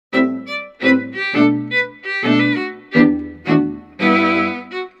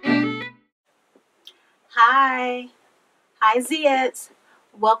Hi Zeds,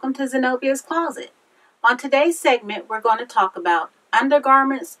 welcome to Zenobia's Closet. On today's segment, we're going to talk about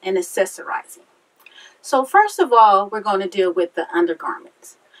undergarments and accessorizing. So first of all, we're going to deal with the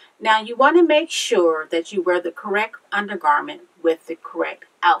undergarments. Now you want to make sure that you wear the correct undergarment with the correct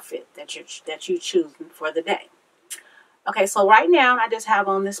outfit that you're choosing for the day. Okay, so right now I just have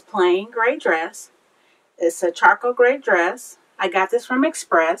on this plain gray dress. It's a charcoal gray dress. I got this from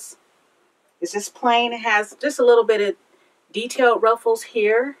Express. It's just plain. It has just a little bit of detailed ruffles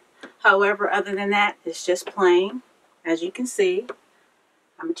here. However, other than that, it's just plain. As you can see,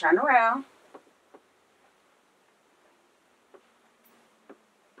 I'm going to turn around.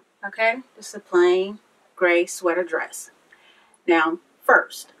 Okay, just a plain gray sweater dress. Now,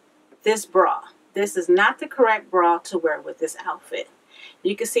 first, this bra. This is not the correct bra to wear with this outfit.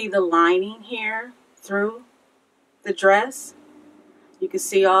 You can see the lining here through the dress. You can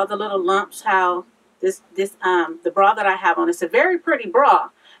see all the little lumps, how the bra that I have on, it's a very pretty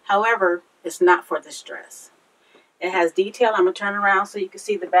bra. However, it's not for this dress. It has detail. I'm going to turn around so you can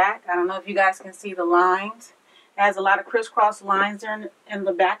see the back. I don't know if you guys can see the lines. It has a lot of crisscross lines there in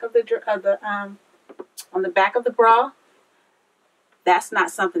the back of on the back of the bra. That's not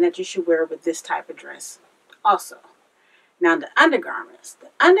something that you should wear with this type of dress. Also, now the undergarments.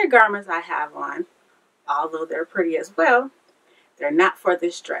 The undergarments I have on, although they're pretty as well, they're not for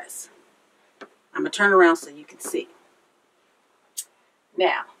this dress. I'm going to turn around so you can see.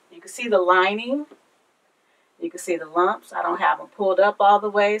 Now, you can see the lining. You can see the lumps. I don't have them pulled up all the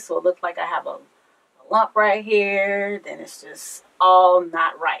way, so it looks like I have a lump right here. Then it's just all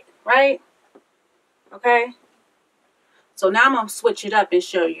not right, right? Okay? So now I'm going to switch it up and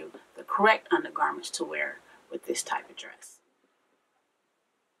show you the correct undergarments to wear with this type of dress.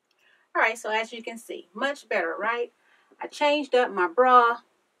 All right, so as you can see, much better, right? I changed up my bra.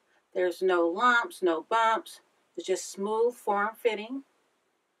 There's no lumps, no bumps. It's just smooth form-fitting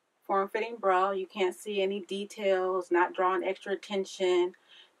bra. You can't see any details, not drawing extra attention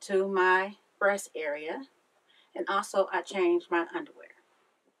to my breast area. And also, I changed my underwear.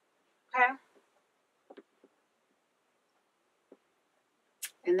 Okay?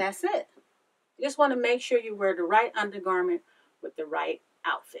 And that's it. You just want to make sure you wear the right undergarment with the right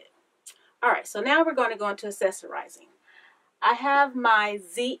outfit. All right, so now we're going to go into accessorizing. I have my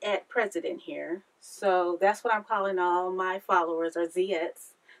Z-ed president here. So that's what I'm calling all my followers are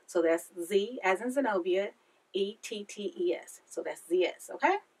Z-eds. So that's Z as in Zenobia, E-T-T-E-S. So that's Z-eds,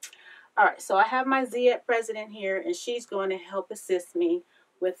 okay? All right, so I have my Z-ed president here, and she's going to help assist me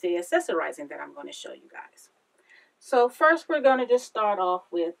with the accessorizing that I'm going to show you guys. So first we're going to just start off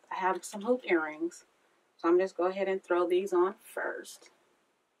with, I have some hoop earrings. So I'm just go ahead and throw these on first.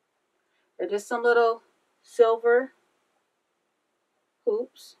 They're just some little silver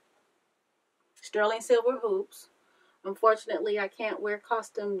hoops, sterling silver hoops. Unfortunately, I can't wear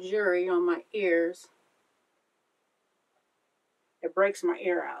costume jewelry on my ears. It breaks my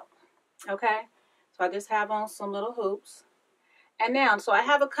ear out. Okay, so I just have on some little hoops. And now, so I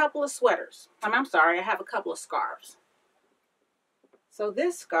have a couple of sweaters. I have a couple of scarves. So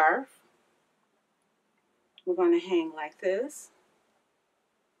this scarf, we're going to hang like this.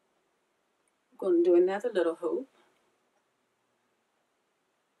 I'm going to do another little hoop.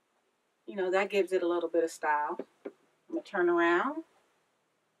 You know, that gives it a little bit of style. I'm going to turn around.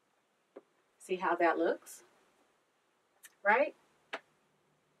 See how that looks. Right?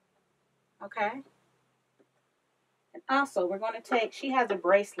 Okay. And also, we're going to take, she has a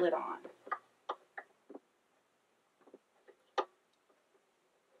bracelet on.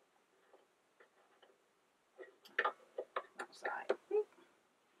 Outside.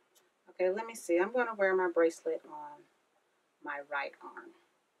 Okay, let me see. I'm going to wear my bracelet on my right arm.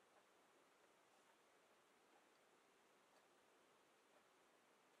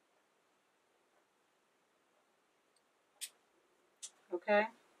 Okay,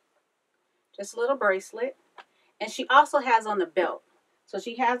 just a little bracelet. And she also has on the belt. So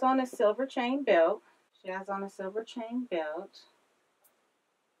she has on a silver chain belt. She has on a silver chain belt.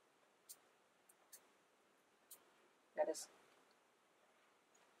 That is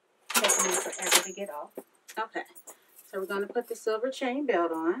taking me forever to get off. Okay, so we're going to put the silver chain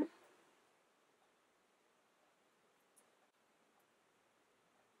belt on.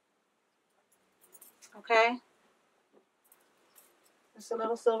 Okay. Just a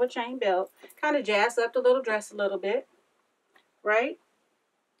little silver chain belt. Kind of jazz up the little dress a little bit. Right?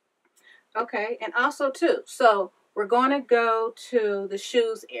 Okay. And also too, so we're going to go to the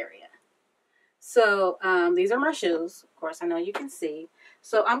shoes area. So these are my shoes. Of course, I know you can see.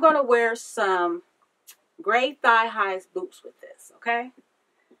 So I'm going to wear some gray thigh-high boots with this. Okay?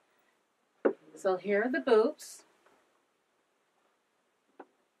 So here are the boots.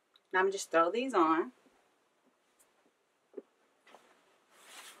 Now I'm just throw these on.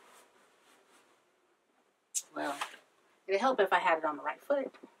 Well, it'd help if I had it on the right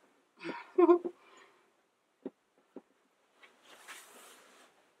foot.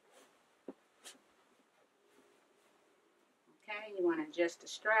 Okay, you want to adjust the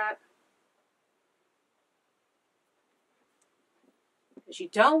strap. Because you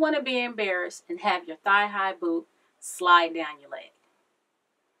don't want to be embarrassed and have your thigh-high boot slide down your leg.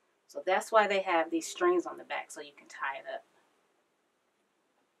 So that's why they have these strings on the back, so you can tie it up.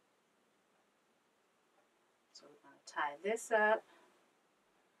 So we're going to tie this up.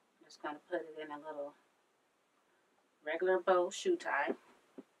 I'm just going to put it in a little regular bow shoe tie.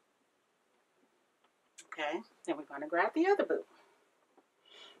 Okay, then we're going to grab the other boot.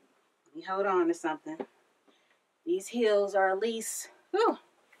 Let me hold on to something. These heels are at least, whew,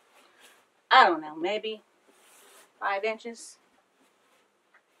 I don't know, maybe 5 inches.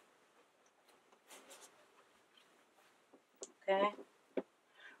 Okay,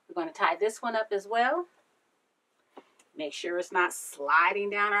 we're going to tie this one up as well. Make sure it's not sliding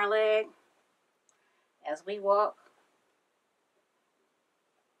down our leg as we walk.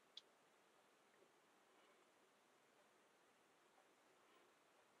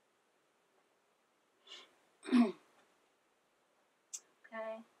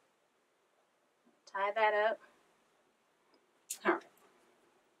 Okay, tie that up. All right.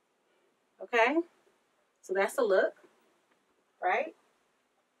 Okay, so that's a look, right?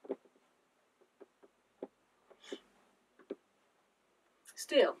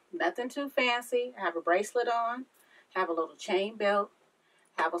 Still, nothing too fancy. I have a bracelet on, have a little chain belt,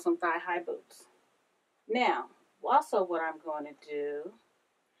 have some thigh-high boots. Now, also what I'm going to do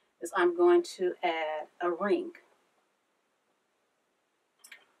is I'm going to add a ring.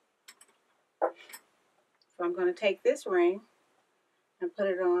 So I'm going to take this ring and put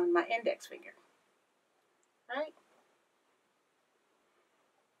it on my index finger. Right?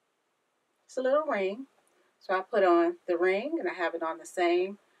 It's a little ring. So I put on the ring and I have it on the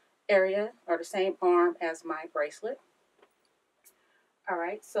same area or the same arm as my bracelet. All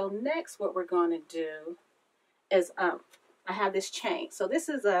right, so next what we're going to do is I have this chain. So this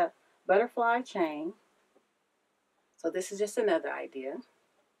is a butterfly chain. So this is just another idea.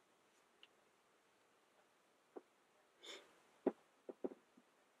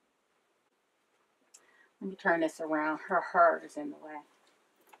 Let me turn this around. Her hair is in the way.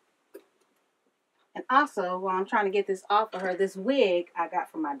 And also, while I'm trying to get this off of her, this wig I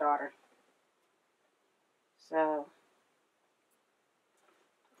got from my daughter. So,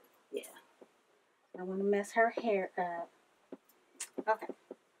 yeah. I don't want to mess her hair up. Okay.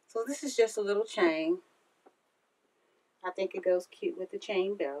 So this is just a little chain. I think it goes cute with the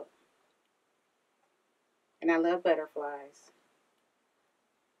chain belt. And I love butterflies.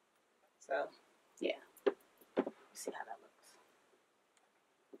 So, yeah. See how that looks.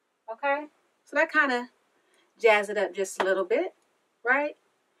 Okay, so that kind of jazz it up just a little bit, right?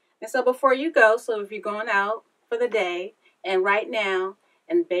 And so before you go, so if you're going out for the day, and right now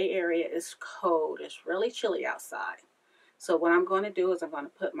in the Bay Area it's cold, it's really chilly outside. So what I'm going to do is I'm going to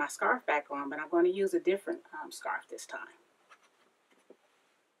put my scarf back on, but I'm going to use a different scarf this time.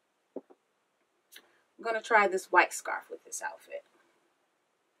 I'm going to try this white scarf with this outfit.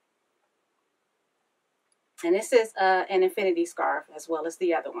 And this is an infinity scarf as well as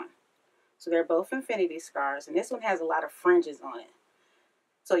the other one. So they're both infinity scarves. And this one has a lot of fringes on it.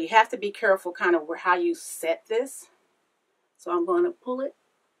 So you have to be careful kind of how you set this. So I'm going to pull it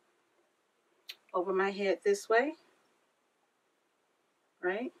over my head this way.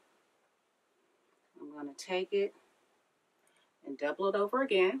 Right? I'm going to take it and double it over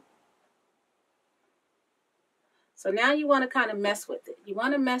again. So now you want to kind of mess with it. You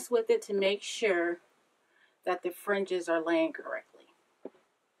want to mess with it to make sure that the fringes are laying correctly.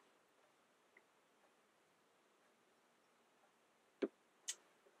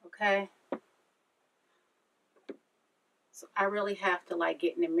 Okay. So I really have to like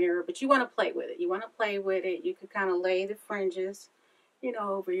get in the mirror, but you want to play with it. You want to play with it. You can kind of lay the fringes, you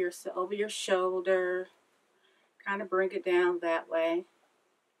know, over your shoulder. Kind of bring it down that way.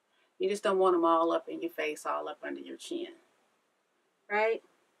 You just don't want them all up in your face, all up under your chin. Right?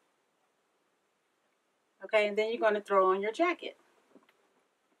 Okay, and then you're going to throw on your jacket.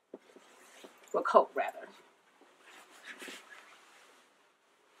 Or coat, rather.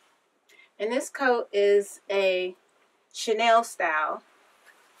 And this coat is a Chanel style.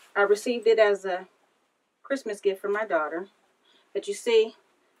 I received it as a Christmas gift from my daughter. But you see,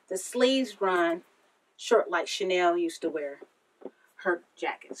 the sleeves run short like Chanel used to wear her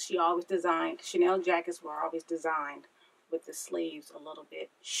jackets. She always designed, Chanel jackets were always designed with the sleeves a little bit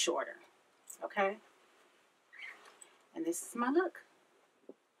shorter. Okay? And this is my look.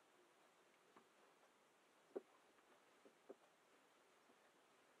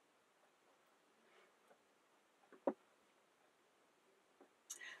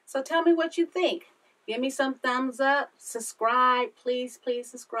 So tell me what you think. Give me some thumbs up. Subscribe. Please, please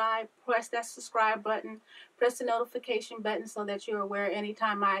subscribe. Press that subscribe button. Press the notification button so that you're aware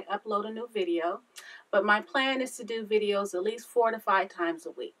anytime I upload a new video. But my plan is to do videos at least 4 to 5 times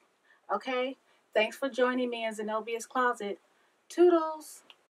a week. Okay? Thanks for joining me in Zenobia's Closet. Toodles!